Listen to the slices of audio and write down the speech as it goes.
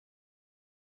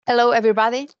Hello,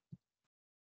 everybody.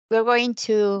 We're going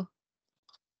to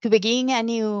begin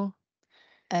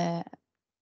uh,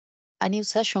 a new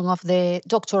session of the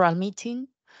doctoral meeting,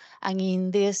 and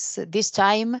in this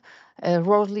time,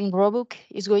 Rhoslyn Roebuck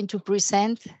is going to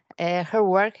present her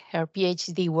work, her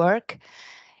PhD work.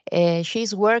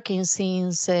 She's working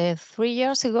since 3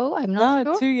 years ago. I'm not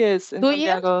No, sure. 2 years in 2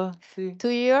 years. Santiago. Sí. 2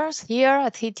 years here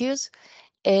at HITIUS.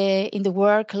 In the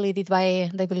work led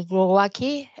by David Roebuck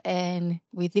and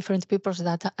with different people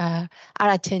that are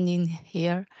attending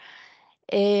here.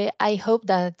 I hope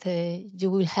that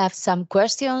you will have some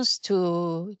questions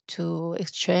to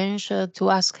exchange, to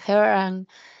ask her, and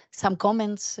some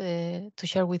comments to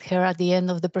share with her at the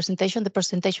end of the presentation. The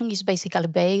presentation is basically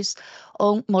based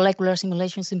on molecular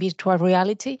simulations in virtual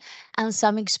reality and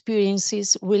some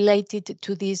experiences related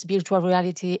to this virtual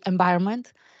reality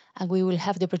environment. And we will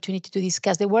have the opportunity to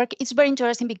discuss the work. It's very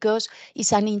interesting because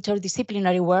it's an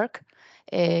interdisciplinary work,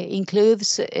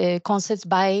 includes concepts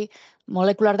by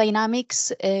molecular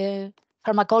dynamics,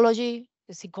 pharmacology,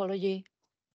 psychology,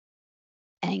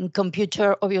 and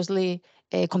computer, obviously,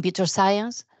 computer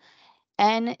science.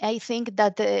 And I think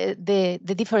that the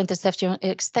different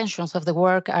extensions of the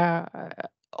work are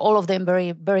all of them very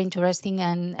interesting.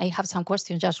 And I have some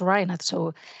questions just right now.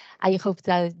 So I hope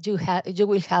that you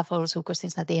will have also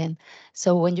questions at the end.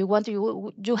 So when you want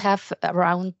to, you have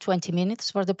around 20 minutes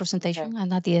for the presentation, Okay.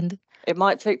 and at the end, It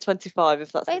might take 25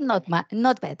 if that's okay.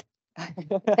 not bad.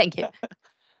 Thank you.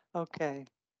 Okay.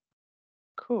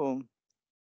 Cool.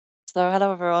 So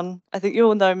hello everyone. I think you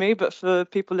all know me, but for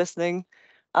people listening,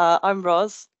 I'm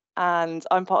Ros, and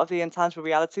I'm part of the Intangible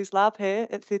Realities Lab here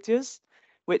at HITIUS,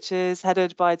 which is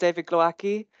headed by David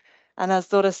Glowacki. And as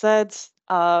Dora said,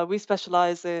 we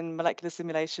specialize in molecular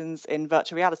simulations in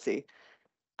virtual reality.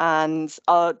 And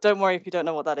don't worry if you don't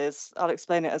know what that is. I'll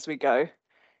explain it as we go.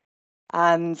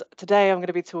 And today I'm going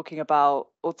to be talking about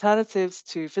alternatives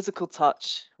to physical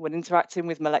touch when interacting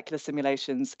with molecular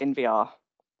simulations in VR.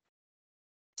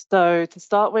 So to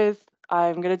start with,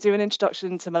 I'm going to do an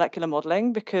introduction to molecular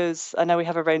modeling because I know we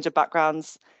have a range of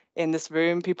backgrounds in this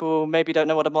room. People maybe don't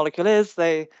know what a molecule is.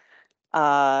 They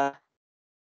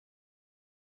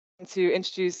to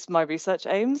introduce my research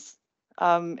aims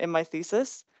in my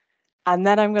thesis. And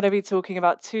then I'm going to be talking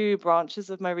about two branches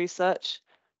of my research.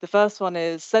 The first one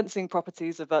is sensing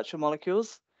properties of virtual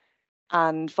molecules.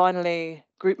 And finally,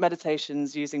 group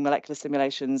meditations using molecular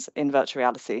simulations in virtual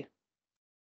reality.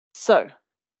 So,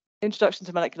 introduction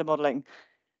to molecular modeling.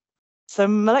 So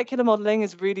molecular modeling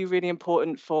is really, really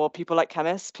important for people like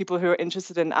chemists, people who are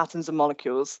interested in atoms and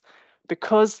molecules,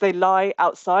 because they lie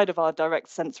outside of our direct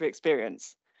sensory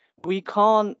experience. We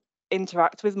can't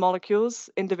interact with molecules,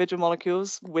 individual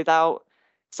molecules, without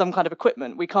some kind of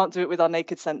equipment. We can't do it with our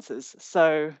naked senses.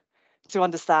 So to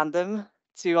understand them,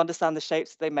 to understand the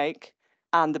shapes that they make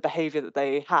and the behavior that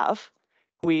they have,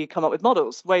 we come up with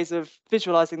models, ways of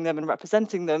visualizing them and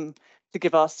representing them to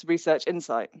give us research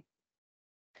insight.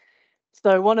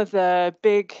 So one of the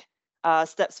big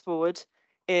steps forward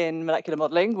in molecular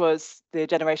modeling was the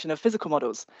generation of physical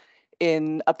models.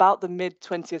 In about the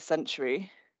mid-20th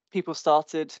century, people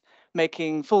started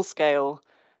making full-scale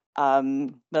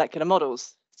molecular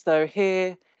models. So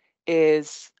here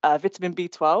is vitamin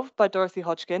B12 by Dorothy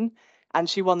Hodgkin, and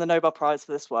she won the Nobel Prize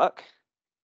for this work.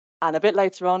 And a bit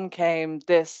later on came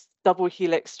this double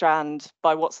helix strand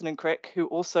by Watson and Crick, who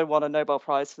also won a Nobel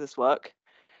Prize for this work.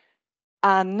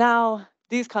 And now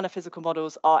these kind of physical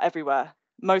models are everywhere.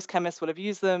 Most chemists will have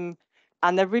used them,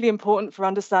 and they're really important for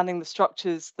understanding the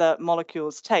structures that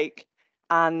molecules take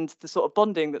and the sort of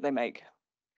bonding that they make.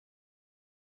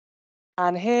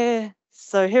 And here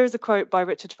is a quote by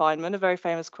Richard Feynman, a very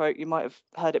famous quote. You might have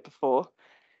heard it before.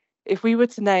 If we were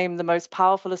to name the most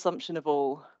powerful assumption of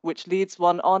all, which leads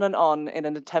one on and on in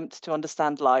an attempt to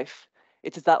understand life,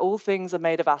 it is that all things are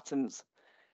made of atoms,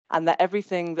 and that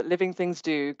everything that living things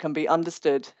do can be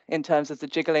understood in terms of the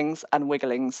jigglings and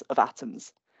wigglings of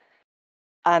atoms.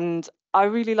 And I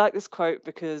really like this quote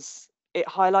because it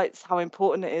highlights how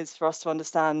important it is for us to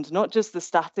understand not just the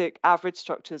static average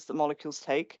structures that molecules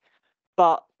take,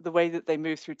 but the way that they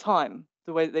move through time,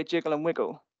 the way that they jiggle and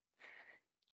wiggle.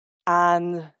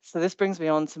 And so this brings me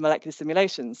on to molecular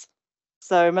simulations.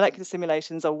 So molecular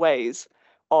simulations are ways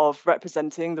of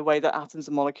representing the way that atoms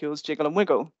and molecules jiggle and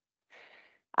wiggle.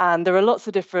 And there are lots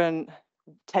of different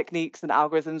techniques and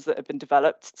algorithms that have been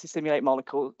developed to simulate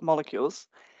molecules.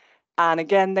 And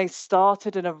again, they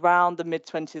started in around the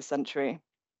mid-20th century.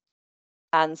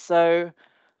 And so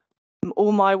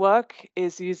all my work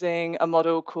is using a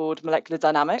model called molecular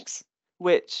dynamics,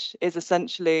 which is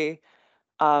essentially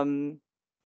a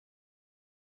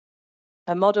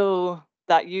model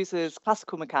that uses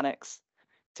classical mechanics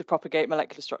to propagate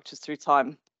molecular structures through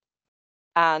time.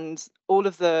 And all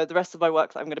of the rest of my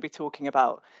work that I'm going to be talking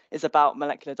about is about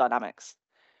molecular dynamics.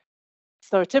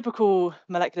 So a typical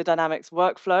molecular dynamics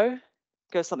workflow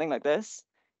goes something like this.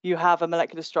 You have a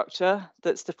molecular structure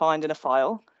that's defined in a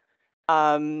file.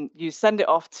 You send it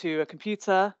off to a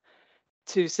computer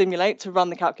to simulate, to run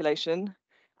the calculation.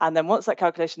 And then once that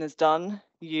calculation is done,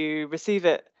 you receive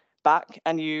it back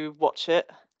and you watch it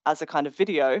as a kind of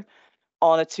video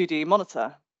on a 2D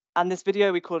monitor. And this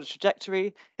video we call a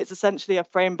trajectory. It's essentially a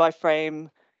frame by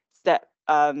frame set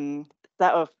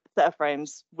of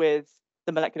frames with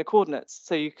the molecular coordinates.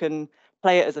 So you can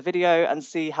play it as a video and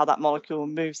see how that molecule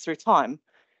moves through time.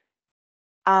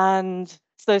 And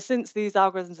so since these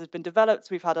algorithms have been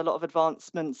developed, we've had a lot of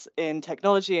advancements in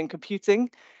technology and computing,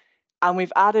 and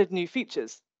we've added new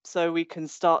features. So we can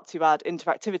start to add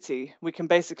interactivity. We can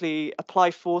basically apply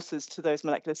forces to those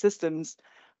molecular systems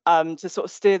to sort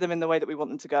of steer them in the way that we want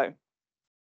them to go.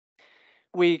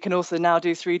 We can also now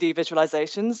do 3D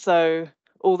visualizations. So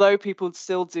although people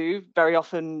still do very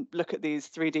often look at these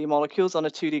 3D molecules on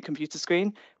a 2D computer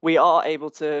screen, we are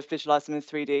able to visualize them in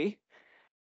 3D.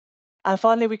 And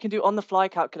finally, we can do on-the-fly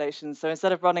calculations. So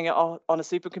instead of running it on a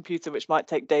supercomputer, which might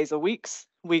take days or weeks,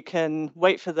 we don't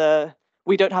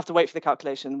have to wait for the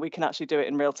calculation. We can actually do it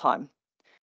in real time.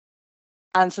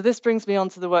 And so this brings me on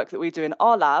to the work that we do in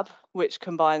our lab, which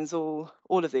combines all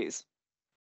of these.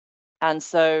 And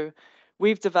so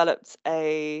we've developed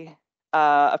a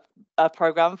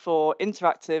program for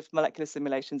interactive molecular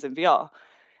simulations in VR.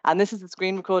 And this is a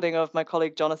screen recording of my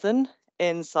colleague Jonathan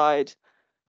inside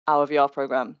our VR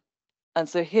program. And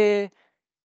so here,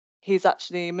 he's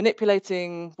actually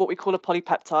manipulating what we call a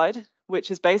polypeptide,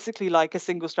 which is basically like a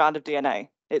single strand of DNA.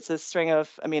 It's a string of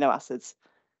amino acids.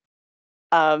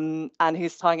 And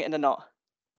he's tying it in a knot.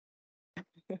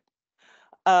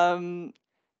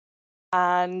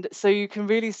 And so you can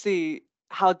really see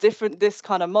how different this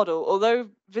kind of model, although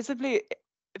visually,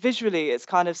 it's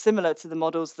kind of similar to the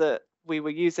models that we were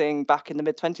using back in the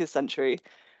mid-20th century.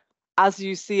 As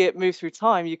you see it move through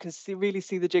time, you can really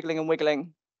see the jiggling and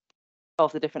wiggling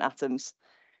of the different atoms.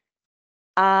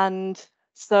 And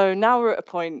so now we're at a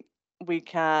point we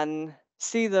can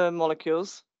see the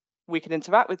molecules, we can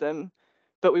interact with them,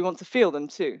 but we want to feel them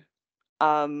too.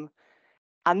 And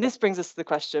this brings us to the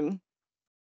question,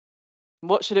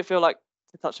 what should it feel like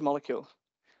to touch a molecule?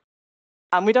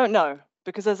 And we don't know,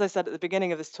 because as I said at the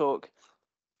beginning of this talk,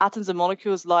 atoms and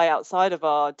molecules lie outside of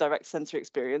our direct sensory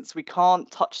experience. We can't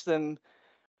touch them,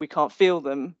 we can't feel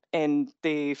them in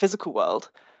the physical world.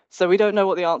 So we don't know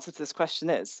what the answer to this question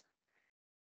is.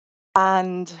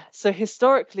 And so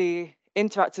historically,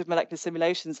 interactive molecular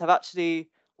simulations have actually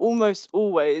almost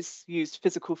always used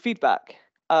physical feedback,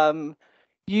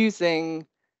 using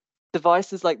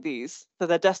devices like these. So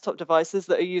they're desktop devices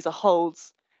that a user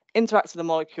holds, interacts with the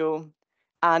molecule,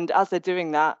 and as they're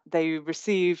doing that, they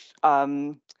receive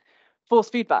force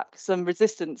feedback, some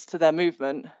resistance to their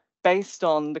movement based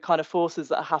on the kind of forces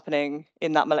that are happening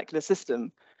in that molecular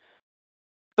system.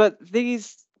 But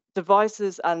these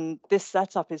devices and this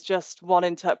setup is just one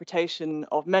interpretation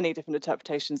of many different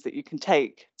interpretations that you can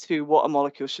take to what a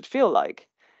molecule should feel like.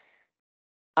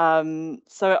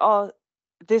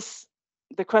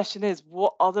 The question is,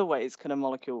 what other ways can a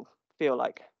molecule feel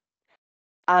like?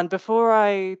 And before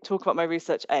I talk about my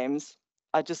research aims,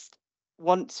 I just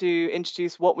want to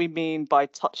introduce what we mean by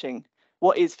touching.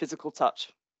 What is physical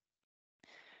touch?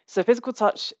 So physical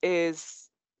touch is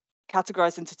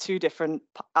categorized into two different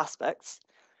aspects.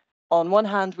 On one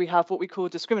hand, we have what we call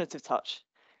discriminative touch,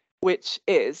 which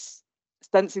is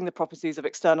sensing the properties of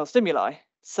external stimuli.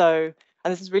 So,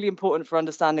 and this is really important for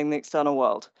understanding the external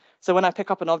world. So when I pick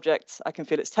up an object, I can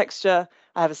feel its texture,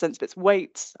 I have a sense of its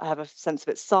weight, I have a sense of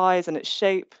its size and its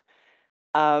shape.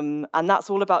 And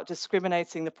that's all about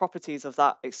discriminating the properties of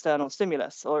that external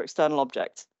stimulus or external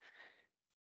object.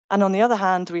 And on the other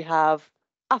hand, we have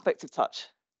affective touch.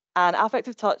 And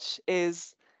affective touch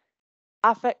is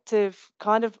affective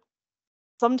kind of,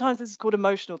 sometimes this is called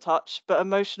emotional touch, but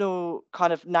emotional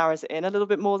kind of narrows it in a little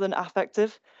bit more than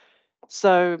affective.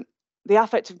 So the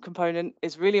affective component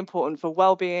is really important for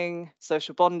well-being,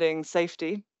 social bonding,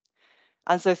 safety.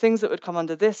 And so things that would come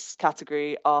under this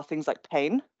category are things like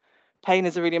pain. Pain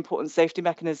is a really important safety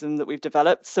mechanism that we've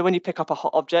developed. So when you pick up a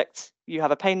hot object, you have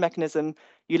a pain mechanism,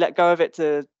 you let go of it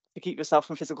to keep yourself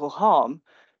from physical harm,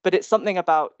 but it's something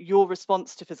about your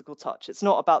response to physical touch. It's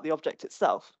not about the object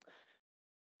itself.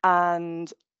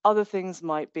 And other things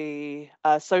might be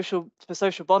for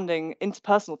social bonding,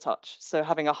 interpersonal touch. So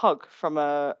having a hug from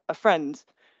a friend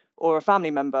or a family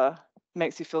member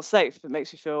makes you feel safe. It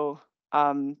makes you feel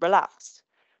relaxed.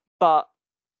 But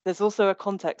there's also a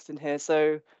context in here.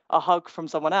 So a hug from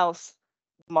someone else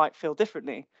might feel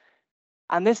differently.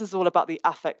 And this is all about the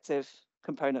affective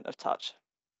component of touch.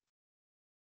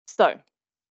 So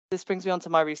this brings me on to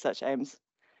my research aims.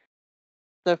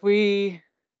 So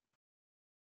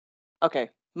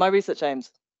my research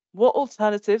aims. What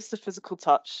alternatives to physical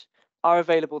touch are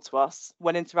available to us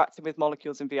when interacting with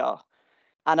molecules in VR?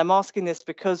 And I'm asking this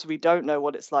because we don't know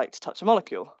what it's like to touch a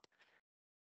molecule.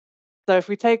 So if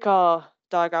we take our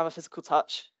diagram of physical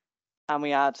touch and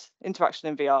we add interaction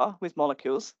in VR with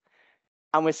molecules,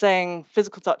 and we're saying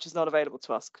physical touch is not available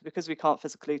to us because we can't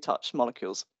physically touch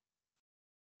molecules.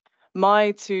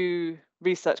 My two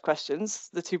research questions,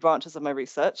 the two branches of my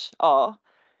research, are: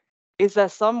 is there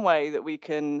some way that we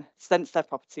can sense their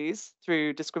properties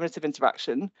through discriminative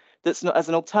interaction that's not as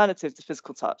an alternative to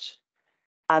physical touch?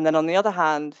 And then on the other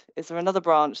hand, is there another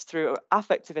branch through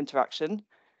affective interaction?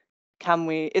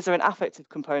 Is there an affective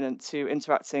component to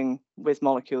interacting with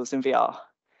molecules in VR?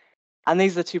 And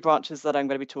these are the two branches that I'm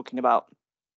going to be talking about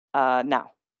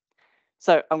now.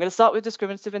 So I'm going to start with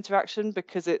discriminative interaction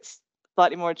because it's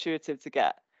slightly more intuitive to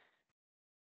get.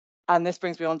 And this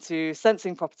brings me on to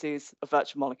sensing properties of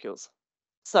virtual molecules.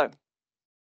 So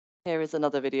here is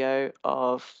another video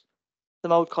of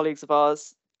some old colleagues of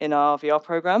ours in our VR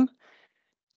program.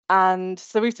 And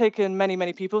so we've taken many,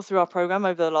 many people through our program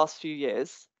over the last few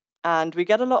years. And we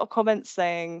get a lot of comments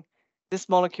saying this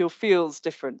molecule feels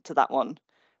different to that one,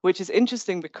 which is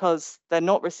interesting because they're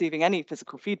not receiving any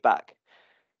physical feedback.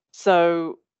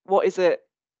 So what is it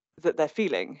that they're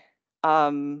feeling?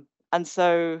 And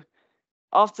so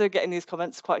after getting these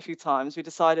comments quite a few times, we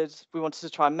decided we wanted to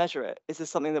try and measure it. Is this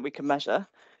something that we can measure?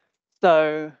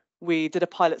 So we did a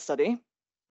pilot study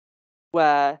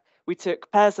where we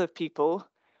took pairs of people,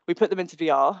 we put them into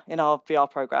VR in our VR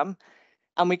program,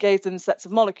 and we gave them sets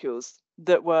of molecules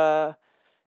that were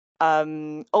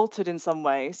altered in some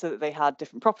way so that they had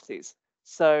different properties.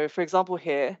 So for example,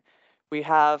 here we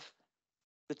have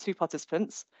the two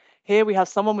participants. Here we have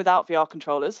someone without VR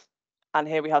controllers, and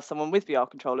here we have someone with VR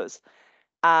controllers.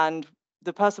 And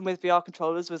the person with VR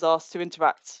controllers was asked to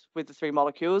interact with the three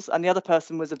molecules, and the other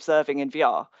person was observing in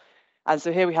VR. And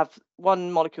so here we have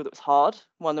one molecule that was hard,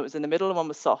 one that was in the middle, and one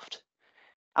was soft.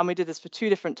 And we did this for two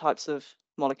different types of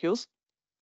molecules.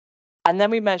 And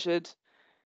then we measured,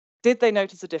 did they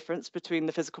notice a difference between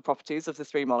the physical properties of the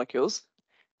three molecules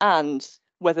and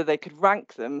whether they could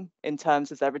rank them in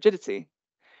terms of their rigidity.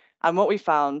 And what we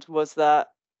found was that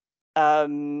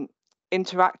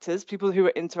interactors, people who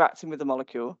were interacting with the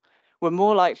molecule, were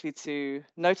more likely to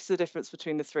notice the difference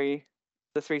between the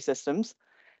three systems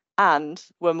and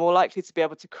were more likely to be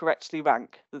able to correctly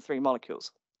rank the three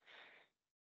molecules.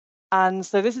 And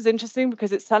so this is interesting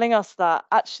because it's telling us that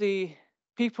actually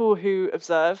people who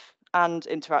observe and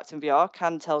interact in VR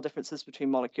can tell differences between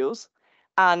molecules,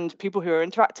 and people who are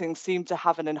interacting seem to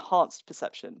have an enhanced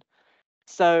perception.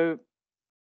 So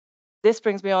this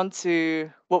brings me on to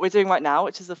what we're doing right now,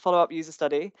 which is a follow-up user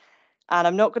study. And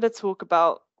I'm not going to talk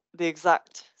about the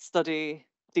exact study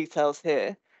details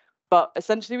here, but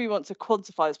essentially we want to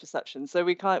quantify this perception. So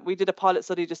we did a pilot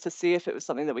study just to see if it was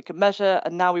something that we could measure,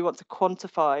 and now we want to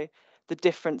quantify the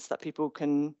difference that people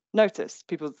can notice,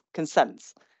 people can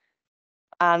sense.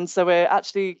 And so we're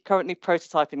actually currently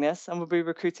prototyping this, and we'll be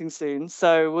recruiting soon.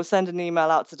 So we'll send an email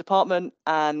out to the department,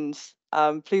 and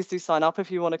please do sign up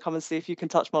if you want to come and see if you can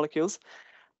touch molecules.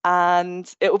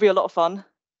 And it will be a lot of fun,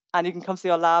 and you can come see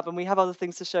our lab, and we have other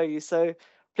things to show you. So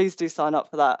please do sign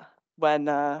up for that when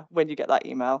you get that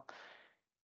email.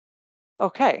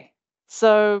 Okay,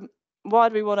 so why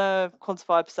do we want to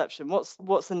quantify perception?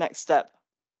 What's the next step?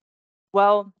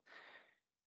 Well,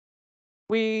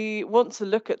 we want to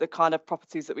look at the kind of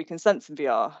properties that we can sense in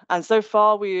VR. And so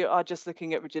far, we are just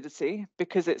looking at rigidity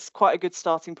because it's quite a good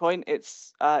starting point.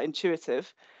 It's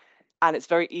intuitive, and it's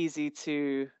very easy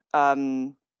to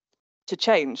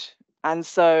change. And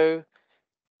so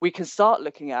we can start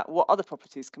looking at what other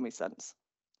properties can we sense.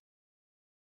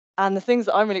 And the things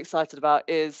that I'm really excited about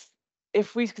is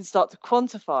if we can start to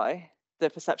quantify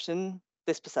this perception,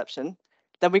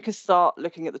 then we can start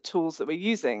looking at the tools that we're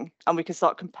using, and we can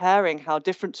start comparing how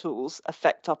different tools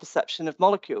affect our perception of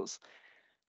molecules.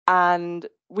 And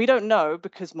we don't know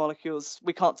because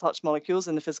we can't touch molecules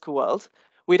in the physical world.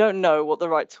 We don't know what the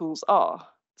right tools are.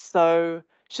 So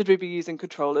should we be using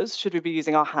controllers? Should we be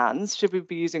using our hands? Should we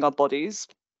be using our bodies?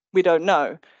 We don't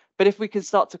know. But if we can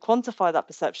start to quantify that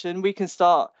perception, we can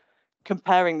start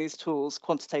comparing these tools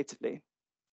quantitatively.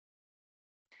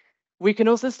 We can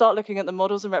also start looking at the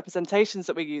models and representations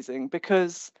that we're using,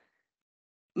 because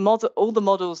all the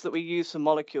models that we use for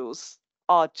molecules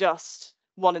are just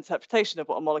one interpretation of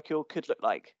what a molecule could look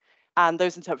like. And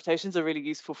those interpretations are really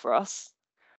useful for us,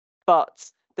 but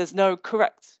there's no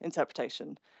correct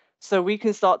interpretation. So we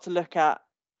can start to look at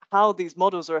how these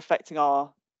models are affecting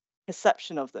our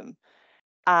perception of them.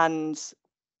 And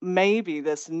maybe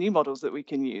there's some new models that we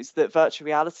can use that virtual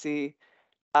reality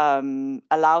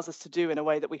allows us to do in a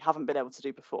way that we haven't been able to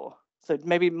do before. So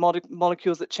maybe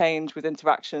molecules that change with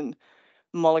interaction,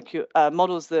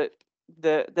 models that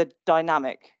the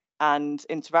dynamic and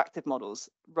interactive models,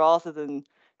 rather than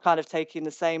kind of taking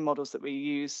the same models that we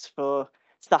used for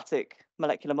static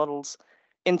molecular models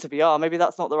into VR. Maybe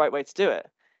that's not the right way to do it.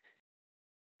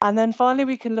 And then finally,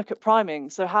 we can look at priming.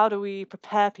 So how do we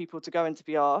prepare people to go into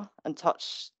VR and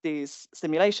touch these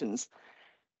simulations?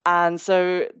 And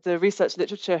so the research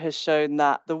literature has shown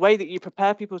that the way that you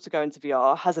prepare people to go into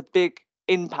VR has a big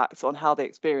impact on how they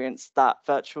experience that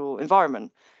virtual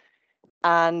environment.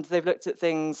 And they've looked at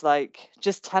things like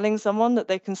just telling someone that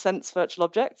they can sense virtual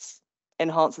objects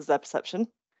enhances their perception.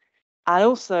 And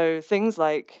also things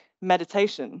like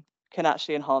meditation can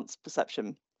actually enhance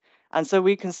perception. And so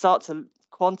we can start to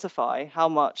quantify how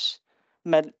much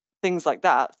things like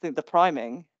that, the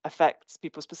priming, affects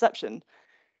people's perception.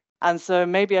 And so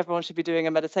maybe everyone should be doing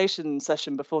a meditation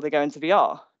session before they go into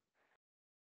VR.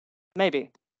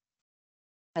 Maybe.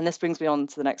 And this brings me on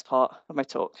to the next part of my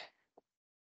talk.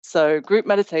 So group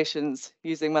meditations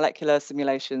using molecular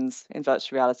simulations in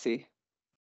virtual reality.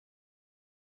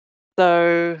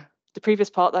 So the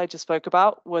previous part that I just spoke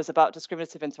about was about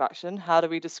discriminative interaction. How do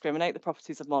we discriminate the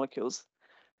properties of molecules?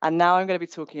 And now I'm going to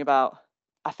be talking about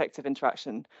affective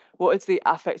interaction. What is the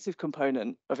affective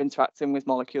component of interacting with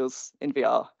molecules in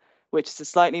VR? Which is a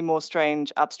slightly more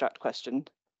strange, abstract question.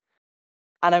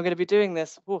 And I'm going to be doing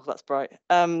this, oh, that's bright.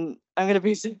 I'm going to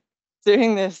be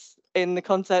doing this in the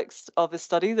context of a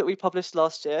study that we published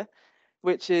last year,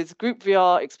 which is group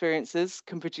VR experiences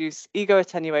can produce ego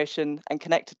attenuation and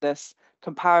connectedness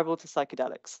comparable to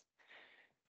psychedelics.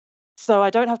 So I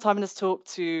don't have time in this talk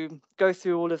to go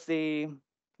through all of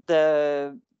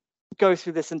go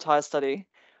through this entire study,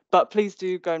 but please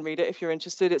do go and read it if you're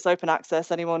interested. It's open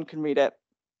access, anyone can read it.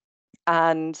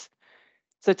 And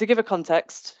so to give a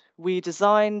context, we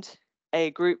designed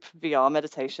a group VR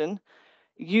meditation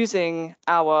using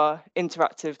our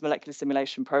interactive molecular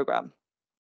simulation program.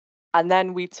 And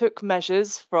then we took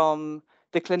measures from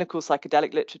the clinical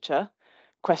psychedelic literature,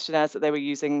 questionnaires that they were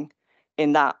using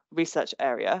in that research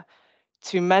area,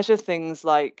 to measure things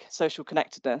like social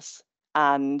connectedness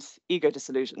and ego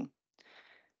dissolution.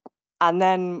 And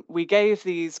then we gave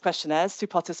these questionnaires to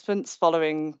participants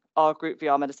following our group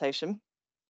VR meditation.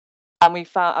 And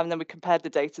then we compared the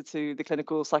data to the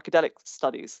clinical psychedelic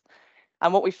studies.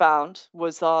 And what we found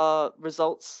was our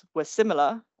results were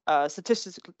similar,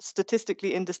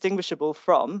 statistically indistinguishable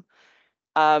from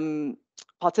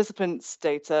participants'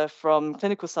 data from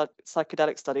clinical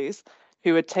psychedelic studies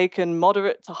who had taken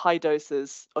moderate to high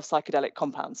doses of psychedelic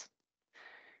compounds.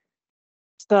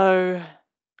 So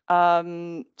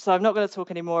I'm not going to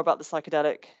talk any more about the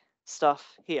psychedelic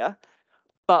stuff here,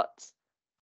 but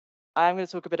I am going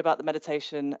to talk a bit about the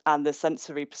meditation and the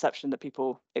sensory perception that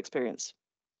people experience.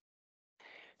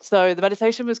 So the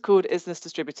meditation was called Isness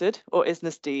Distributed, or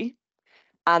Isness D,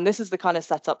 and this is the kind of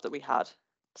setup that we had.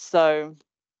 So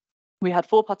we had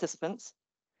 4 participants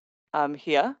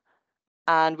here,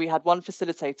 and we had one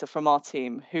facilitator from our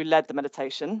team who led the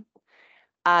meditation.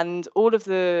 And all of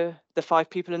the 5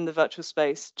 people in the virtual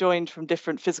space joined from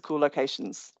different physical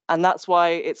locations. And that's why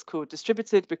it's called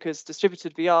distributed, because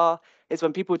distributed VR is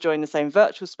when people join the same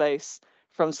virtual space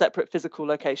from separate physical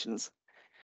locations.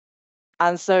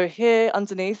 And so here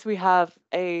underneath, we have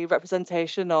a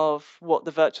representation of what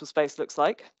the virtual space looks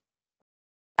like.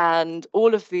 And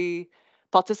all of the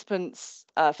participants'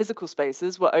 physical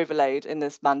spaces were overlaid in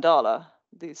this mandala,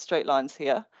 these straight lines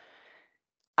here.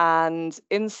 And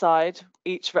inside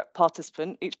each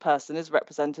participant, each person is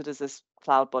represented as this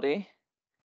cloud body.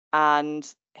 And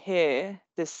here,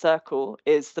 this circle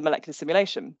is the molecular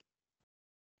simulation.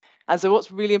 And so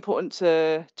what's really important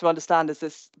to understand is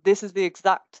this is the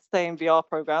exact same VR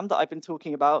program that I've been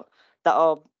talking about that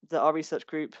our research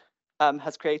group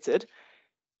has created.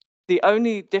 The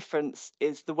only difference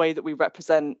is the way that we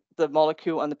represent the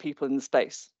molecule and the people in the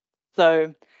space.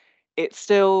 So it's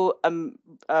still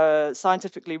a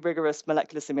scientifically rigorous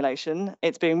molecular simulation.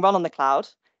 It's being run on the cloud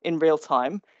in real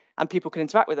time, and people can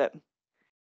interact with it.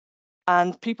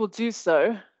 And people do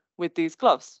so with these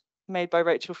gloves made by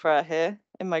Rachel Frere here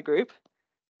in my group.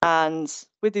 And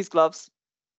with these gloves,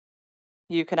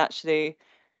 you can actually,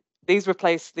 these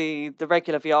replace the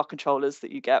regular VR controllers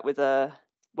that you get with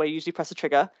where you usually press a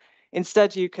trigger.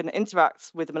 Instead, you can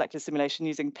interact with the molecular simulation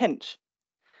using pinch.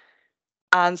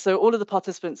 And so all of the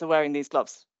participants are wearing these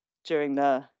gloves during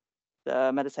the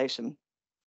meditation.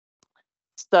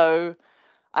 So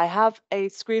I have a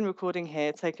screen recording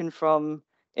here taken from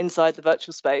inside the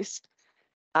virtual space.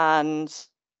 And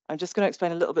I'm just going to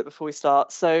explain a little bit before we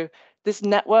start. So this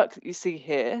network that you see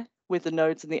here with the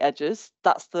nodes and the edges,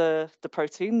 that's the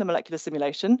protein, the molecular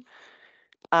simulation.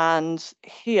 And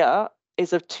here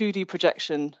is a 2D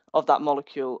projection of that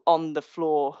molecule on the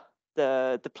floor,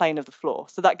 the plane of the floor.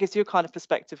 So that gives you a kind of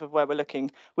perspective of where we're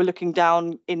looking. We're looking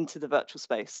down into the virtual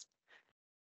space.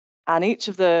 And each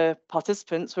of the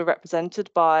participants were represented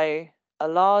by a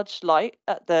large light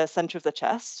at the center of the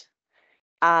chest,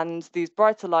 and these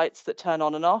brighter lights that turn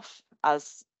on and off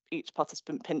as each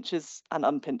participant pinches and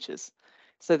unpinches.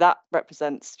 So that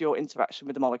represents your interaction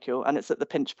with the molecule, and it's at the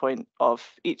pinch point of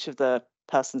each of the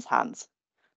person's hands.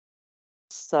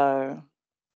 So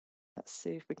let's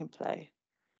see if we can play.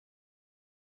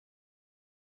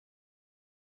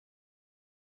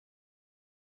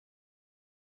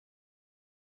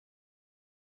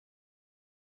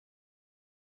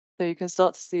 So you can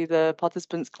start to see the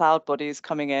participants' cloud bodies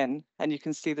coming in, and you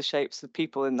can see the shapes of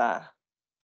people in there.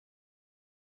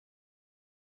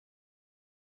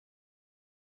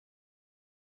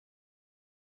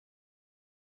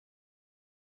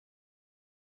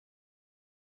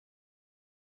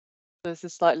 This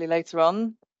is slightly later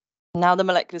on. Now the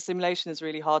molecular simulation is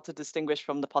really hard to distinguish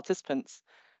from the participants,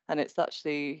 and it's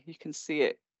actually, you can see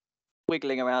it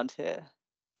wiggling around here.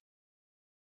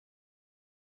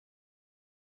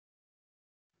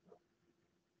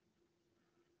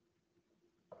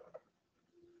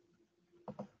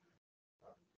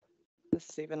 This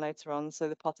is even later on. So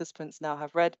the participants now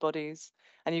have red bodies,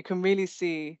 and you can really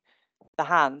see the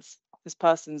hands. This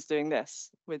person's doing this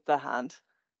with their hand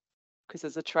because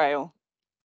there's a trail.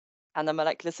 And the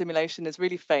molecular simulation is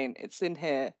really faint. It's in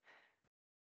here,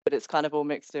 but it's kind of all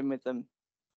mixed in with them.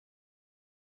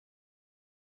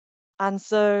 And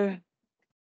so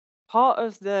part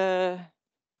of the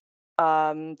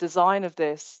design of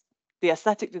this, the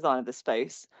aesthetic design of this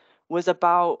space, was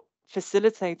about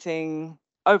facilitating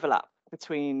overlap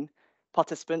between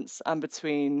participants and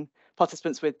between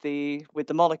participants with the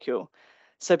molecule.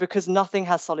 So because nothing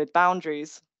has solid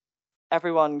boundaries,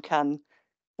 everyone can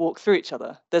walk through each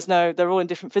other. They're all in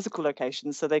different physical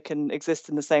locations, so they can exist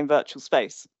in the same virtual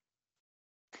space.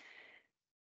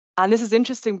 And this is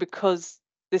interesting because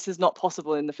this is not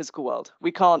possible in the physical world.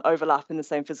 We can't overlap in the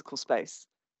same physical space.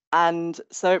 And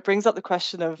so it brings up the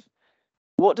question of,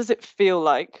 what does it feel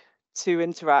like to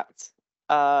interact?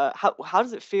 How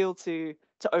does it feel to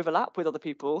overlap with other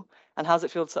people? And how does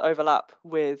it feel to overlap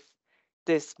with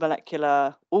this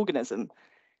molecular organism?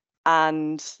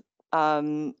 And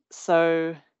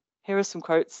so here are some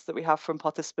quotes that we have from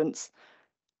participants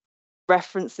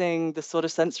referencing the sort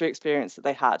of sensory experience that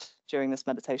they had during this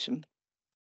meditation.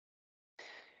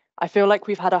 I feel like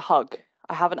we've had a hug.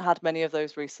 I haven't had many of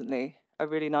those recently. A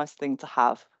really nice thing to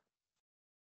have.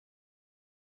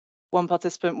 One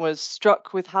participant was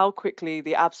struck with how quickly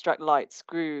the abstract lights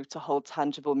grew to hold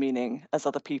tangible meaning as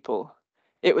other people.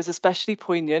 It was especially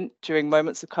poignant during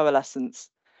moments of coalescence,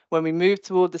 when we moved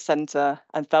toward the center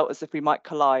and felt as if we might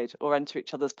collide or enter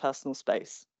each other's personal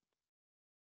space.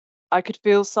 I could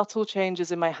feel subtle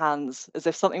changes in my hands, as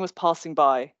if something was passing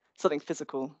by, something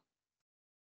physical.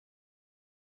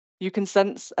 You can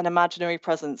sense an imaginary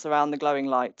presence around the glowing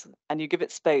light, and you give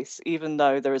it space even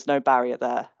though there is no barrier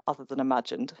there other than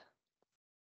imagined.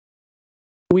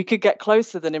 We could get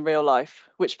closer than in real life,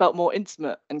 which felt more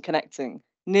intimate and connecting,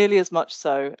 nearly as much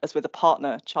so as with a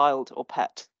partner, child, or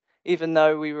pet, even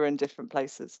though we were in different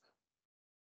places.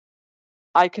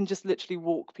 I can just literally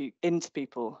walk into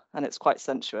people, and it's quite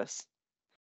sensuous.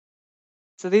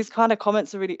 So these kind of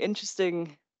comments are really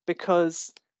interesting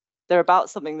because they're about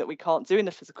something that we can't do in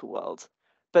the physical world,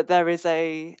 but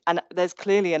there's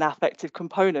clearly an affective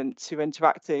component to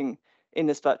interacting in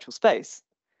this virtual space.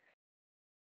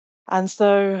 And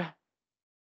so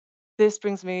this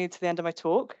brings me to the end of my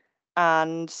talk,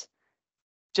 and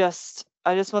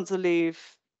I just want to leave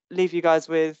you guys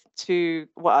with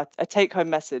a take-home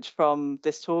message from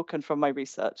this talk and from my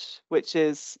research, which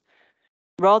is,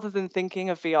 rather than thinking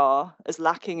of VR as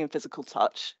lacking in physical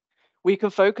touch, we can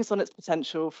focus on its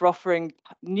potential for offering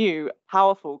new,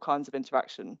 powerful kinds of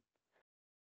interaction,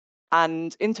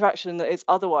 and interaction that is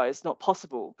otherwise not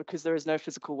possible because there is no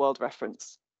physical world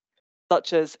reference,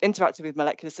 such as interacting with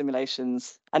molecular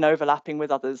simulations and overlapping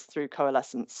with others through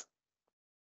coalescence.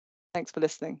 Thanks for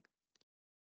listening.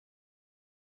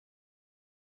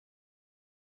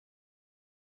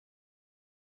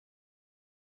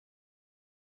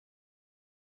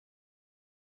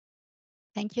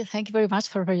 Thank you. Thank you very much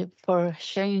for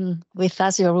sharing with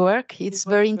us your work. It's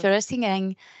very interesting,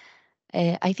 and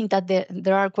I think that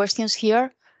there are questions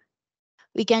here.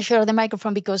 We can share the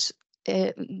microphone because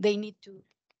they need to.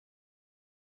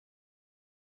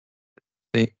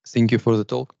 Thank you for the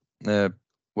talk.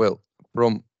 Well,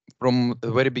 from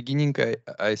the very beginning,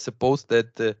 I suppose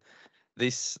that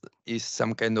this is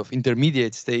some kind of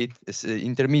intermediate state,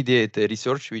 intermediate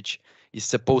research, which is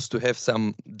supposed to have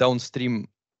some downstream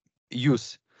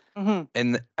use. Mm-hmm.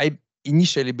 And I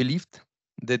initially believed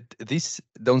that this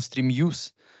downstream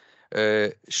use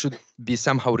should be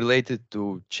somehow related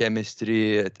to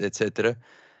chemistry, etc.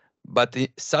 But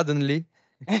suddenly,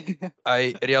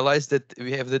 I realized that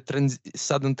we have the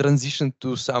sudden transition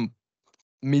to some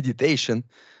meditation.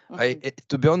 Mm-hmm.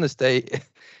 To be honest, I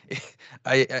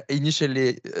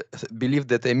initially believed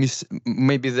that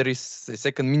maybe there is a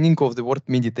second meaning of the word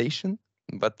meditation,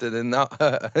 but now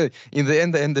in the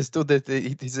end I understood that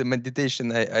it is a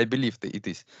meditation. I believe that it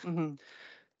is. Mm-hmm.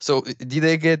 So did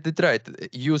I get it right?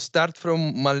 You start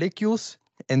from molecules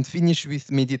and finish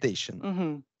with meditation.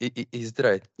 Mm-hmm. Is it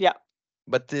right? Yeah.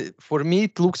 But for me,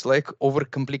 it looks like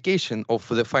overcomplication of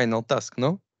the final task.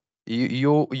 No,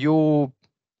 you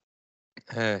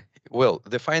well,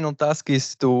 the final task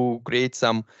is to create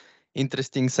some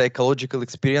interesting psychological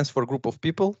experience for a group of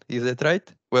people. Is that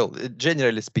right? Well,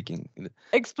 generally speaking.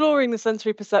 Exploring the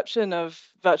sensory perception of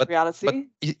virtual reality. But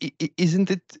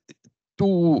isn't it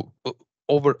too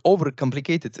over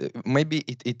complicated? Maybe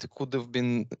it could have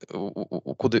been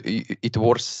it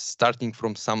was starting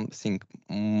from something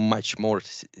much more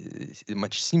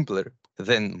much simpler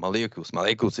than molecules.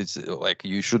 Molecules, it's like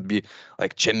you should be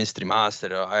like chemistry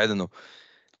master. Or I don't know.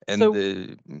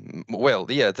 And well,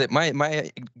 yeah.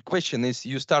 My question is: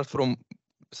 you start from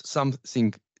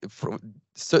something from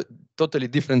totally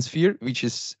different sphere, which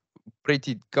is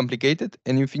pretty complicated,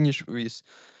 and you finish with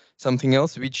something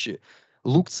else which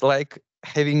looks like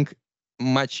having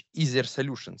much easier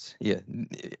solutions. Yeah,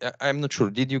 I'm not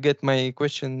sure. Did you get my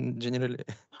question generally?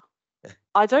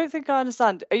 I don't think I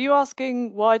understand. Are you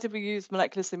asking why did we use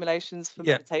molecular simulations for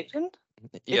meditation?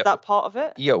 Is that part of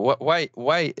it? Yeah. Why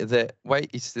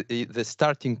is the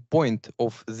starting point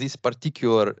of this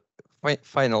particular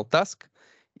final task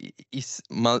is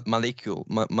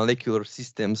molecular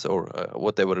systems or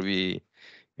whatever we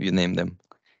name them?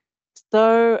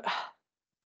 So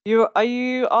are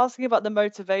you asking about the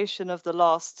motivation of the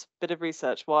last bit of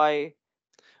research? Why?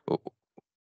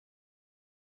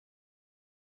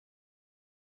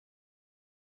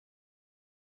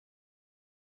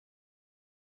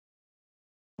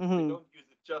 We don't use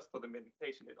it just for the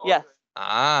meditation. Yes.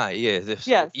 Yes.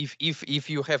 Yes. If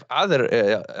you have other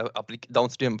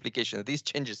downstream application, this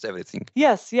changes everything.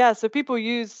 Yes, yeah. So people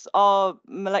use our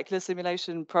molecular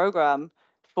simulation program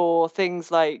for things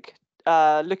like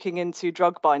looking into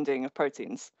drug binding of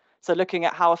proteins. So looking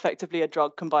at how effectively a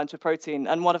drug can bind to a protein.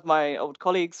 And one of my old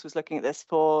colleagues was looking at this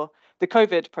for the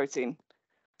COVID protein.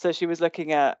 So she was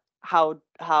looking at how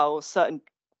certain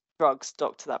drugs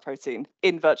dock to that protein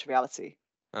in virtual reality.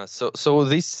 So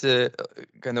this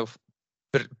kind of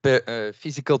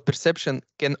physical perception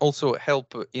can also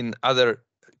help in other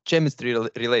chemistry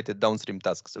related downstream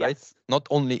tasks, right? Yes. Not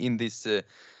only in this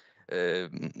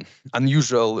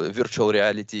unusual virtual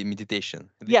reality meditation.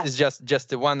 This is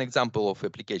just one example of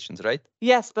applications, right?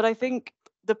 Yes, but I think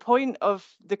the point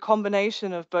of the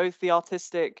combination of both the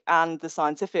artistic and the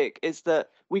scientific is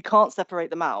that we can't separate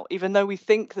them out, even though we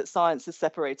think that science is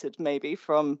separated maybe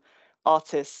from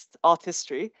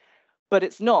artistry, but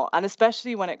it's not. And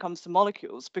especially when it comes to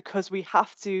molecules, because we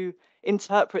have to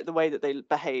interpret the way that they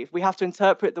behave, we have to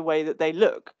interpret the way that they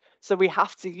look. So we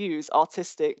have to use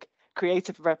artistic,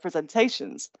 creative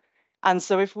representations. And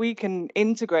so if we can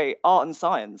integrate art and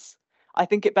science, I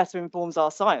think it better informs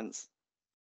our science.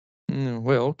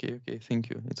 Well, okay, thank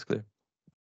you. It's clear.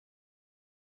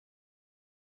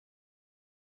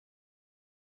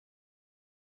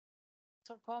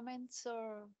 Or comments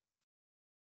or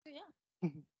yeah.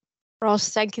 Ross,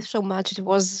 thank you so much. It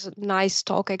was a nice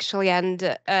talk, actually.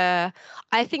 And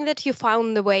I think that you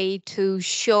found the way to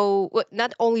show,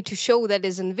 not only to show that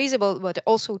is invisible, but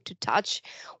also to touch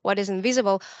what is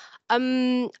invisible.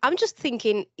 I'm just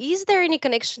thinking, is there any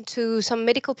connection to some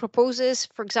medical purposes?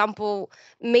 For example,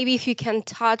 maybe if you can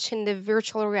touch in the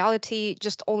virtual reality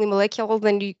just only molecular,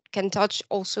 then you can touch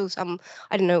also some,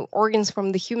 I don't know, organs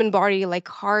from the human body, like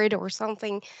heart or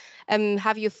something.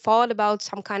 Have you thought about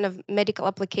some kind of medical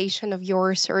application of your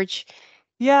research?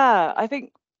 Yeah, I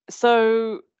think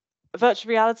so. Virtual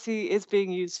reality is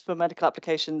being used for medical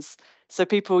applications. So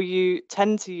people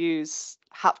tend to use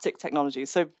haptic technology,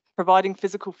 so providing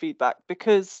physical feedback,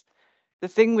 because The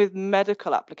thing with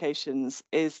medical applications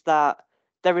is that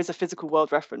there is a physical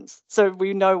world reference. So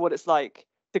we know what it's like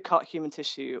to cut human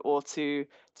tissue or to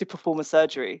perform a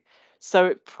surgery. So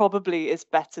it probably is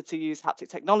better to use haptic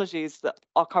technologies that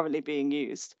are currently being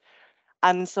used.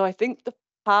 And so I think the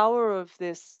power of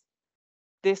this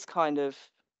kind of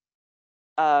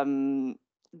the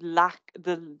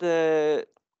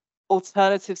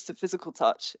alternatives to physical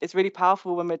touch is really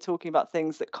powerful when we're talking about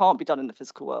things that can't be done in the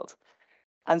physical world.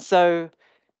 And so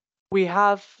we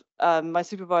have, my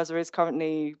supervisor is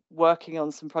currently working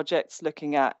on some projects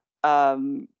looking at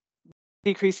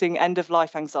decreasing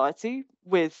end-of-life anxiety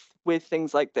with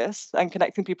things like this and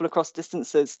connecting people across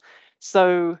distances.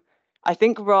 So I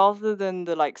think rather than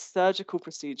the like surgical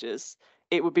procedures,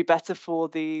 it would be better for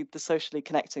the socially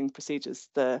connecting procedures,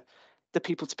 the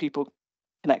people-to-people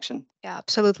connection. Yeah,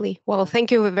 absolutely. Well,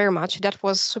 thank you very much. That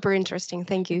was super interesting.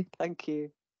 Thank you. Thank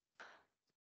you.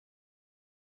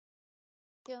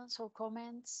 Questions or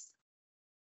comments?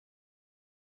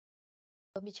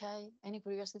 Don't be shy. Any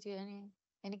curiosity?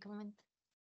 Any comment?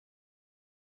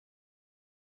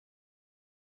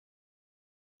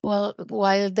 Well,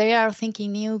 while they are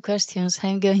thinking new questions,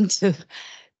 I'm going to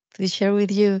share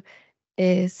with you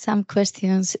some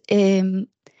questions.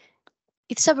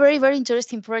 It's a very, very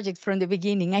interesting project from the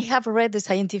beginning. I have read the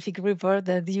scientific report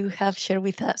that you have shared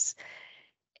with us.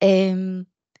 And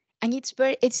it's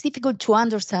difficult to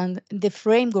understand the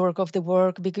framework of the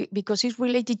work because it's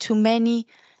related to many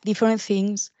different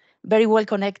things, very well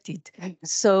connected.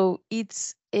 So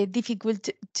it's difficult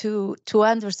to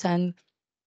understand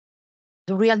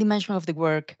the real dimension of the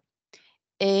work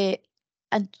and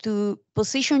to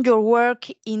position your work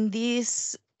in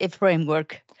this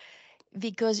framework,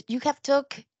 because you have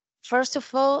talked first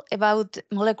of all about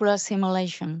molecular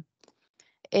simulation.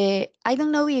 I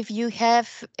don't know if you have,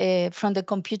 from the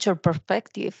computer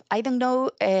perspective, I don't know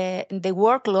the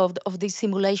workload of these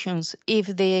simulations. If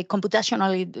you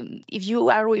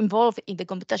are involved in the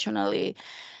computational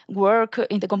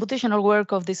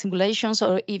work of the simulations,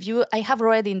 or if you, I have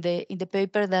read in the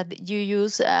paper that you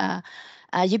use a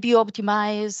GPU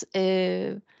optimized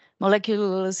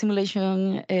molecular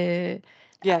simulation.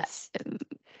 Yes.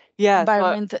 Yeah.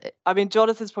 Environment. So, I mean,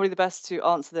 Jonathan's probably the best to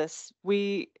answer this.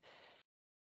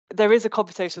 There is a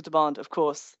computational demand, of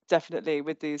course, definitely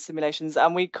with these simulations,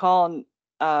 and we can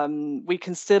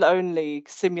still only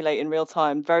simulate in real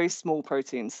time very small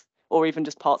proteins or even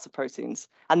just parts of proteins.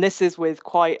 And this is with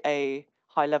quite a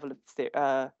high level of,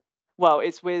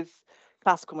 it's with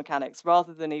classical mechanics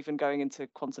rather than even going into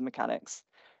quantum mechanics.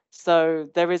 So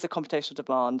there is a computational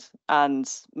demand,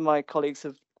 and my colleagues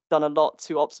have done a lot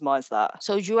to optimize that.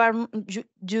 So you are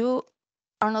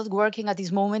not working at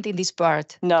this moment in this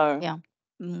part? No. Yeah.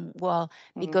 Well,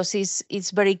 because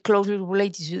it's very closely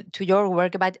related to your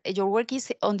work, but your work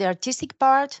is on the artistic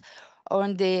part,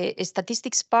 on the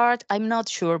statistics part. I'm not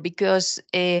sure, because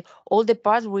all the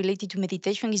part related to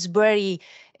meditation is very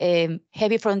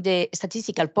heavy from the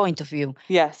statistical point of view.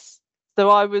 Yes. So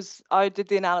I did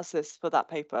the analysis for that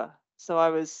paper. So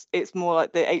it's more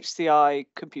like the HCI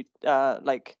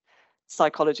like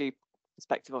psychology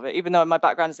perspective of it, even though my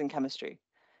background is in chemistry,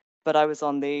 but I was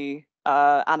on the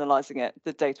analyzing it,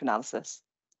 the data analysis.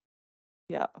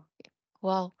 Yeah.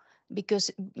 Well, because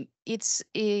it's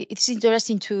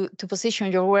interesting to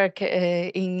position your work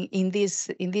in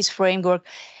this framework.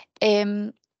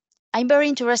 I'm very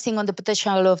interested on the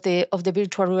potential of the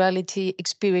virtual reality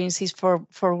experiences for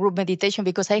group meditation,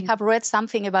 because I have read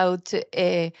something about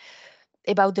the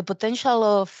potential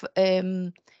of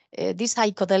these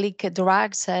psychedelic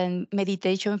drugs and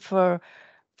meditation for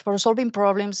solving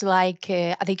problems like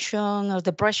addiction or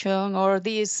depression, or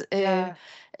this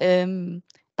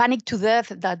panic to death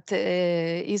that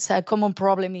is a common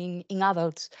problem in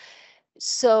adults.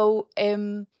 So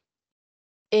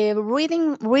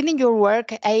reading your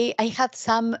work, I had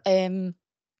some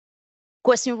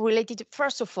questions related.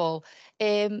 First of all,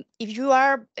 if you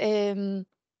are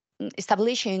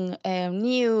establishing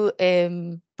new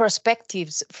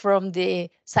perspectives from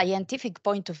the scientific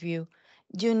point of view,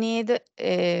 you need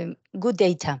good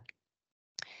data.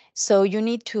 So you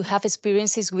need to have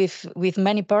experiences with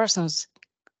many persons.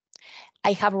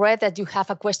 I have read that you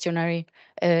have a questionnaire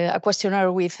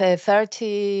with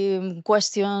 30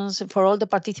 questions for all the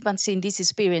participants in these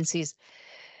experiences.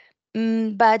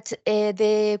 But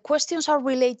the questions are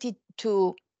related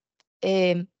to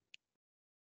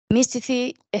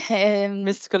mystical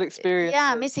experiences.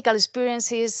 Yeah, mystical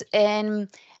experiences, and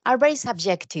are very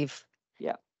subjective.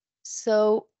 Yeah.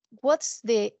 So what's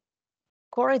the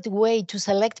correct way to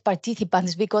select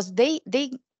participants? Because they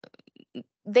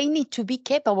they need to be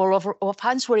capable of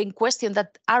answering questions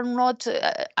that are not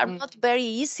very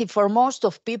easy for most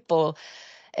of people.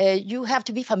 You have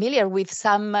to be familiar with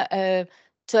some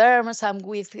terms and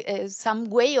with some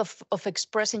way of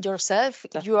expressing yourself.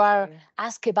 Definitely. You are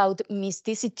asked about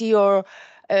mysticity or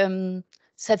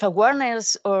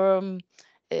self-awareness or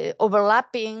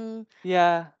overlapping.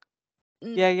 Yeah,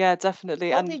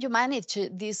 definitely. How And do you manage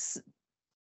this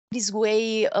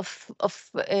way of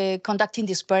conducting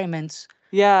the experiments?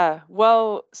 yeah,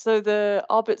 well, so the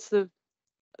arbits of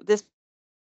this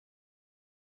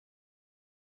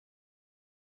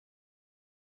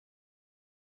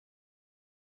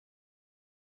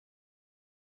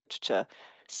literature,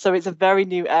 so it's a very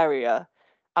new area,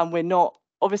 and we're not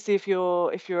obviously if you're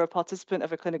a participant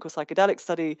of a clinical psychedelic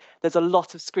study, there's a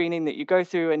lot of screening that you go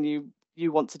through, and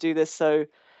you want to do this, so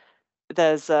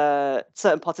there's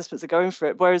certain participants are going for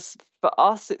it. Whereas for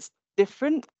us, it's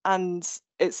different, and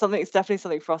it's definitely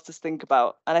something for us to think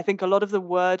about. And I think a lot of the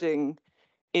wording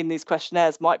in these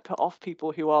questionnaires might put off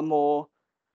people who are more,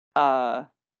 I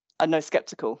know,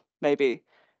 skeptical maybe.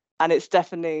 And it's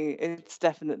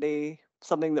definitely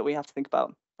something that we have to think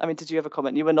about. I mean, did you have a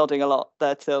comment? You were nodding a lot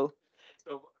there, Till.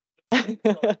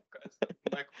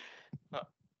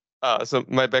 So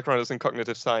my background is in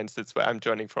cognitive science. That's where I'm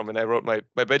joining from, and I wrote my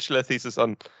bachelor thesis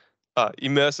on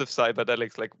immersive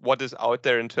psychedelics, like what is out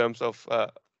there in terms of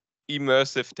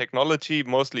immersive technology,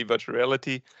 mostly virtual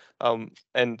reality,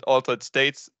 and altered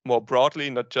states more broadly,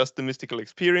 not just the mystical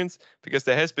experience, because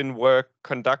there has been work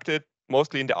conducted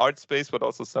mostly in the art space, but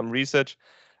also some research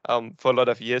for a lot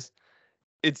of years.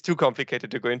 It's too complicated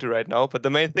to go into right now, but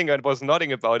the main thing I was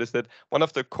nodding about is that one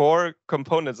of the core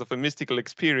components of a mystical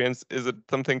experience is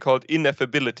something called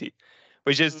ineffability,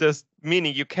 which is just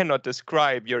meaning you cannot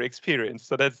describe your experience.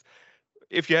 So that's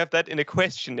if you have that in a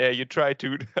questionnaire, you try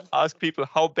to ask people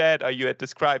how bad are you at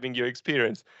describing your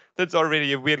experience. That's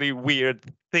already a really weird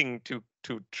thing to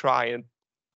try and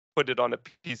put it on a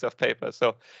piece of paper.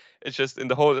 So it's just in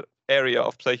the whole area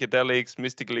of psychedelics,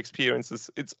 mystical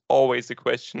experiences, it's always a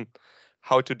question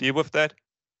how to deal with that.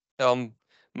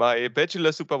 My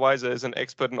bachelor supervisor is an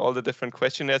expert in all the different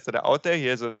questionnaires that are out there. He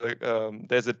has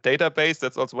there's a database.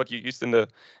 That's also what you used in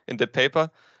the paper,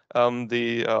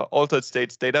 the altered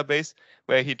states database,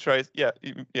 where he tries,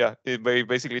 where he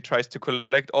basically tries to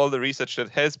collect all the research that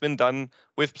has been done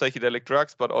with psychedelic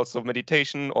drugs, but also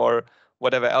meditation or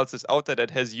whatever else is out there that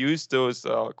has used those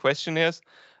questionnaires,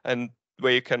 and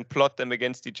where you can plot them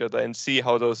against each other and see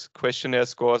how those questionnaire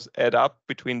scores add up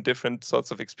between different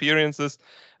sorts of experiences.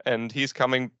 And he's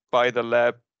coming by the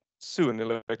lab soon,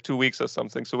 in like 2 weeks or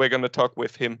something. So we're going to talk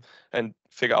with him and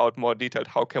figure out more detailed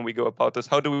how can we go about this?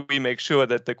 How do we make sure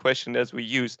that the questionnaires we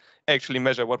use actually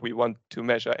measure what we want to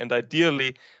measure? And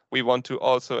ideally, we want to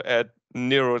also add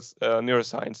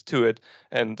neuroscience to it.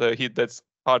 And that's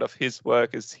part of his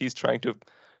work is he's trying to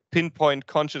pinpoint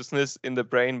consciousness in the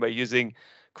brain by using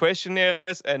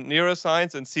questionnaires and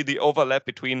neuroscience and see the overlap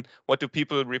between what do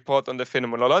people report on the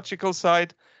phenomenological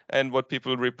side and what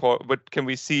people report, what can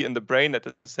we see in the brain at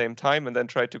the same time, and then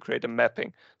try to create a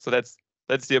mapping. So that's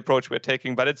the approach we're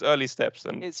taking, but it's early steps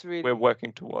and we're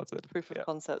working towards it. Proof of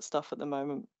concept stuff at the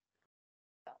moment.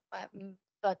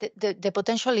 But the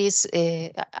potential is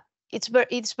it's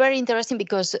very interesting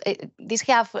because these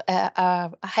have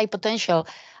a high potential.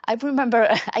 I remember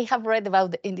I have read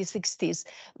about in the 60s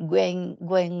when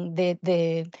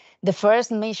the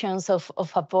first missions of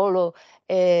Apollo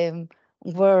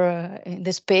were in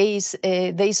the space.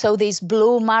 They saw this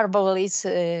blue marble is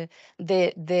the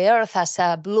Earth as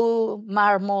a blue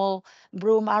marble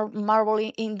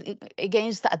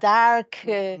against a dark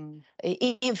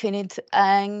infinite,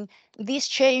 and this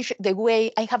changed the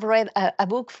way I have read a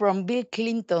book from Bill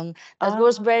Clinton that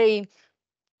was very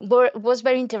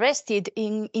interested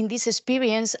in this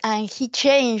experience, and he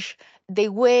changed the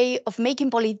way of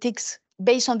making politics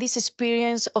based on this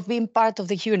experience of being part of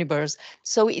the universe.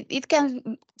 So it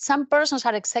can, some persons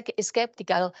are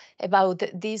skeptical about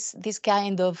this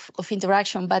kind of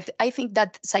interaction, but I think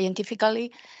that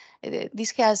scientifically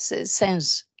this has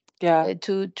sense.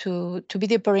 To be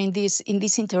deeper in these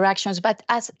interactions. But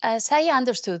as I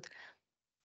understood,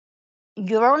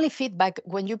 your only feedback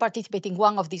when you participate in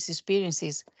one of these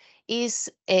experiences is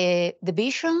the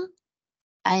vision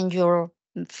and your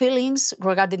feelings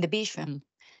regarding the vision.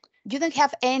 You don't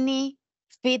have any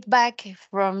feedback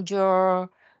from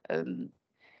your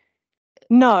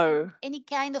no, any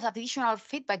kind of additional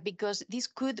feedback, because this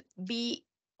could be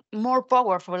more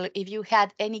powerful if you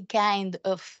had any kind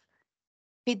of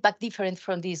feedback different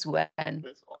from this one.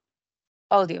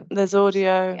 Audio. There's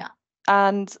audio. Yeah.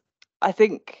 And I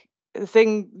think the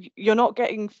thing, you're not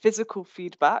getting physical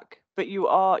feedback, but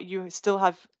you still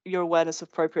have your awareness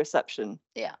of proprioception.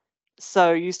 Yeah.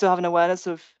 So you still have an awareness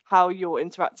of how you're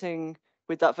interacting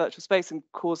with that virtual space and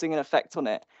causing an effect on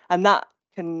it. And that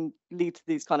can lead to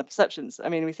these kind of perceptions. I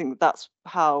mean, we think that's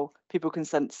how people can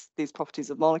sense these properties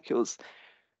of molecules.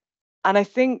 And I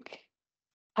think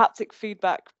haptic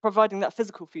feedback, providing that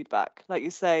physical feedback, like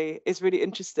you say, is really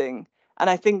interesting. And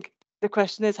I think the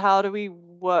question is, how do we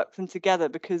work them together?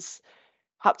 Because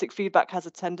haptic feedback has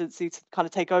a tendency to kind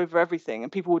of take over everything,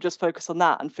 and people will just focus on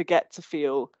that and forget to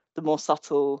feel the more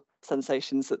subtle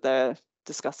sensations that they're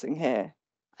discussing here.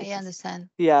 I understand.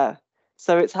 Yeah.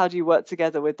 So it's how do you work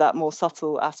together with that more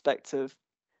subtle aspect of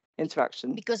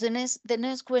interaction? Because the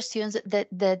next questions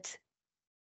that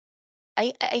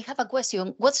I have a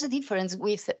question. What's the difference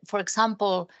with, for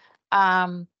example,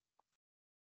 an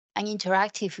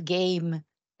interactive game,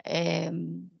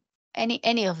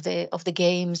 any of the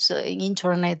games,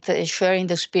 internet, sharing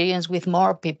the experience with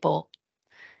more people?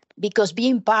 Because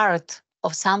being part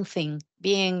of something,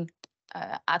 being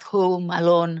at home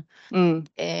alone,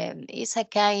 is a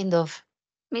kind of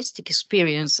mystic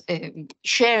experience.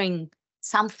 Sharing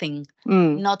something,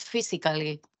 not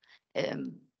physically.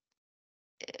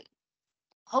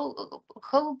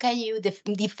 How can you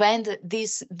defend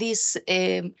this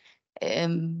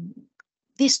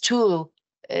tool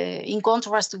in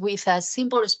contrast with a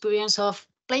simple experience of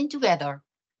playing together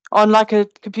on like a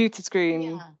computer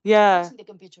screen? Yeah. using the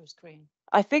computer screen?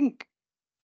 I think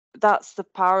that's the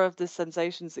power of the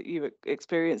sensations that you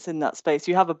experience in that space.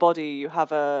 You have a body, you have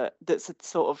that's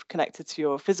sort of connected to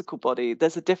your physical body.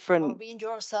 There's a different, or being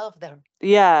yourself there.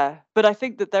 Yeah, but I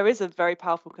think that there is a very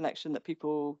powerful connection that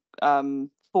people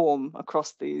form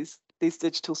across these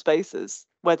digital spaces,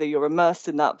 whether you're immersed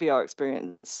in that VR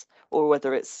experience or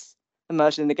whether it's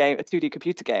immersed in the game, a 2D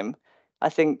computer game. I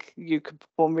think you could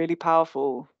form really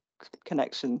powerful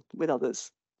connection with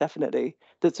others. Definitely,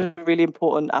 that's a really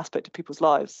important aspect of people's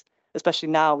lives, especially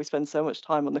now. We spend so much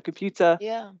time on the computer.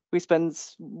 Yeah.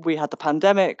 We had the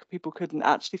pandemic, people couldn't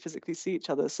actually physically see each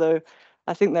other, so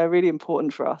I think they're really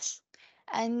important for us.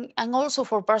 And also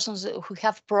for persons who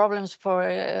have problems for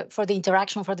the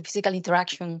interaction, for the physical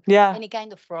interaction. Yeah. Any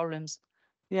kind of problems.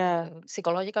 Yeah.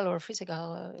 Psychological or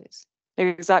physical.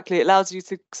 Exactly. It allows you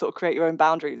to sort of create your own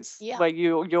boundaries. Yeah. Where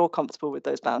you're comfortable with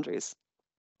those boundaries.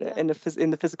 Yeah. In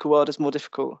the physical world, is more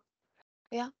difficult.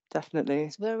 Yeah. Definitely.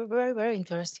 It's very, very, very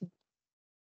interesting.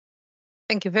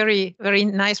 Thank you. Very, very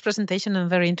nice presentation and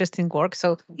very interesting work.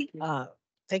 So,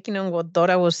 taking on what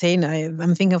Dora was saying,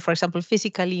 I'm thinking, for example,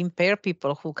 physically impaired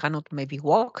people who cannot maybe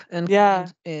walk and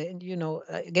get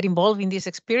involved in these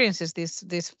experiences.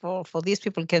 This for these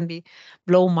people can be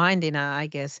blow-minding, I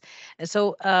guess. And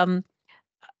so,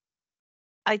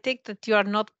 I take that you are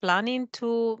not planning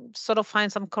to sort of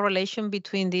find some correlation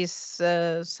between these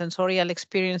sensorial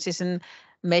experiences and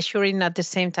measuring at the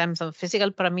same time some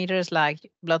physical parameters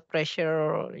like blood pressure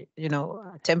or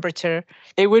temperature.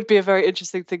 It would be a very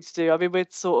interesting thing to do. I mean, we're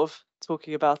sort of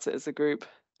talking about it as a group.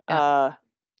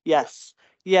 Yes.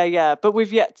 Yeah. But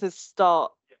we've yet to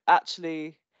start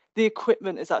actually. The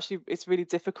equipment is it's really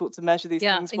difficult to measure these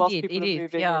things whilst indeed, people are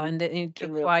moving. Yeah, and it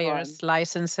requires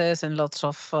licenses and lots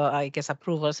of, I guess,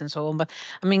 approvals and so on. But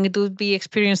I mean, it would be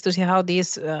experience to see how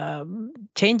these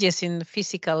changes in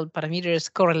physical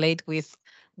parameters correlate with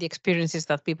the experiences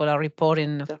that people are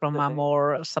reporting from a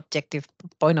more subjective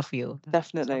point of view.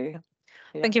 Definitely.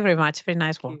 So, Thank you very much. Very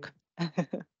nice work. Do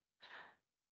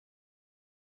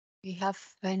you have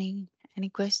any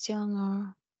question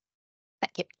or?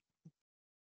 Thank you.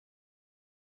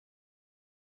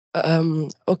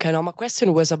 Okay, now my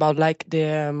question was about like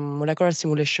the molecular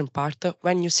simulation part.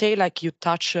 When you say like you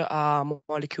touch a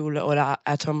molecule or an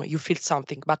atom, you feel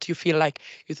something, but you feel like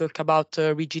you talk about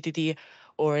rigidity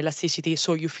or elasticity,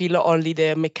 so you feel only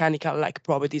the mechanical like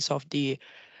properties of the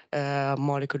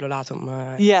molecule or atom.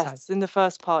 Yes, in the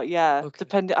first part, yeah.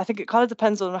 Okay. I think it kind of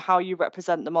depends on how you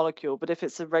represent the molecule, but if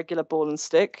it's a regular ball and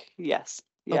stick, yes.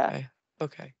 Yeah.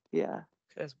 Okay. Yeah.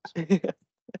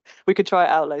 We could try it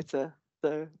out later.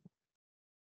 So.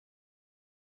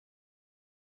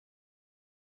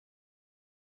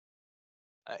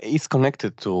 It's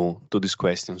connected to this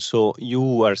question. So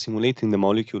you are simulating the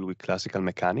molecule with classical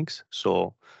mechanics,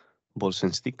 so balls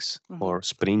and sticks or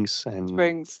springs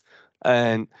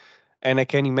and I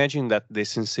can imagine that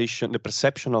the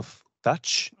perception of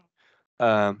touch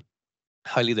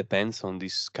highly depends on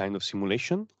this kind of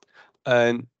simulation.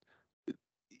 And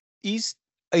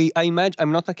I imagine,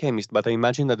 I'm not a chemist, but I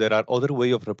imagine that there are other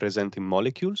ways of representing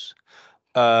molecules.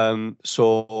 For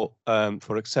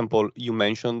example, you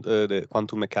mentioned the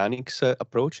quantum mechanics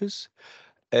approaches.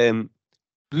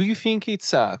 Do you think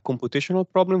it's a computational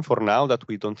problem for now that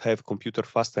we don't have computer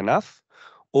fast enough,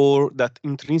 or that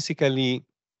intrinsically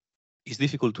it's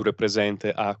difficult to represent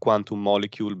a quantum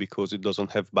molecule because it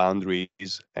doesn't have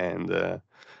boundaries and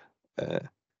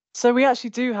So we actually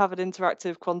do have an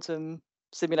interactive quantum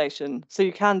simulation, so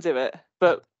you can do it,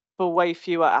 but for way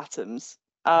fewer atoms.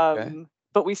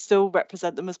 But we still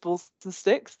represent them as balls and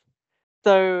sticks.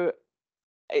 So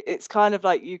it's kind of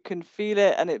like you can feel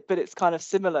it, but it's kind of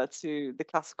similar to the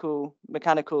classical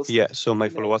mechanical. Yeah. So my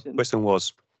follow-up question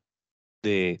was,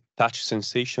 the touch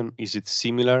sensation, is it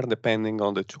similar depending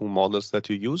on the two models that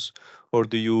you use, or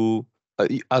do you,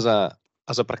 as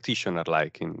a practitioner,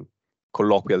 like in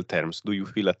colloquial terms, do you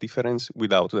feel a difference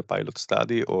without the pilot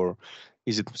study, or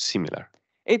is it similar?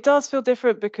 It does feel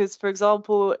different because, for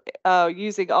example,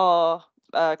 using our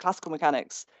classical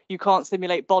mechanics, you can't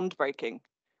simulate bond breaking,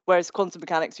 whereas quantum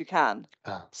mechanics you can.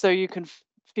 So you can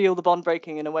feel the bond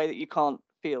breaking in a way that you can't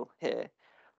feel here.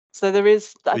 So there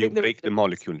is. I think you break the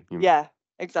molecule. Yeah,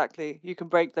 exactly. You can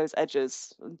break those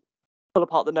edges and pull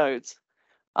apart the nodes.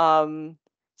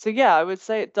 So yeah, I would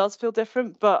say it does feel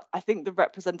different, but I think the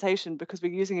representation, because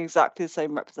we're using exactly the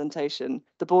same representation,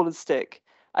 the ball and stick,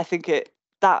 I think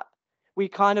that we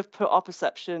kind of put our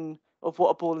perception of what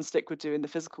a ball and stick would do in the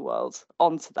physical world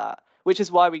onto that, which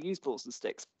is why we use balls and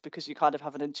sticks, because you kind of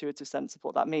have an intuitive sense of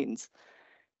what that means.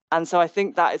 And so I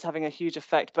think that is having a huge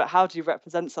effect. But how do you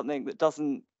represent something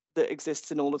that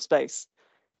exists in all of space?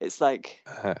 It's like,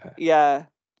 yeah,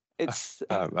 it's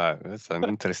that's an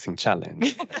interesting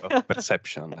challenge of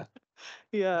perception.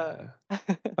 Yeah.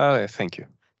 Thank you.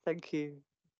 Thank you.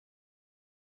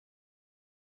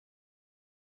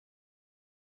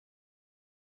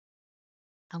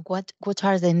 And what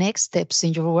are the next steps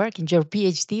in your work, in your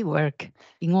PhD work,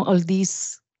 in all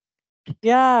these?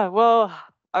 Yeah, well,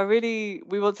 we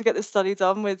want to get this study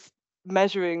done with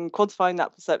quantifying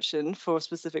that perception for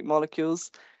specific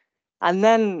molecules. And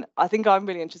then I think I'm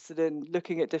really interested in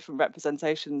looking at different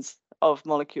representations of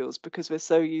molecules, because we're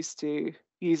so used to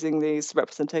using these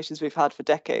representations we've had for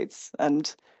decades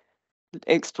and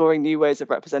exploring new ways of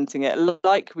representing it,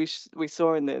 like we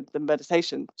saw in the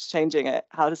meditation, changing it.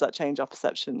 How does that change our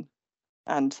perception,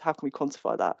 and how can we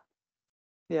quantify that?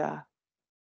 Yeah.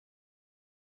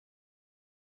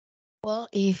 Well,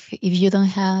 if you don't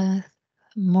have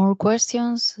more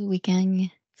questions, we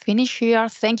can finish here.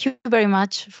 Thank you very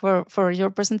much for your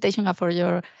presentation and for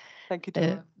your Thank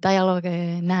you, dialogue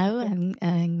now,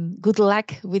 and good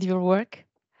luck with your work.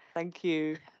 Thank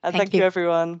you. And thank you,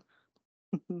 everyone.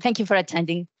 Thank you for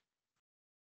attending.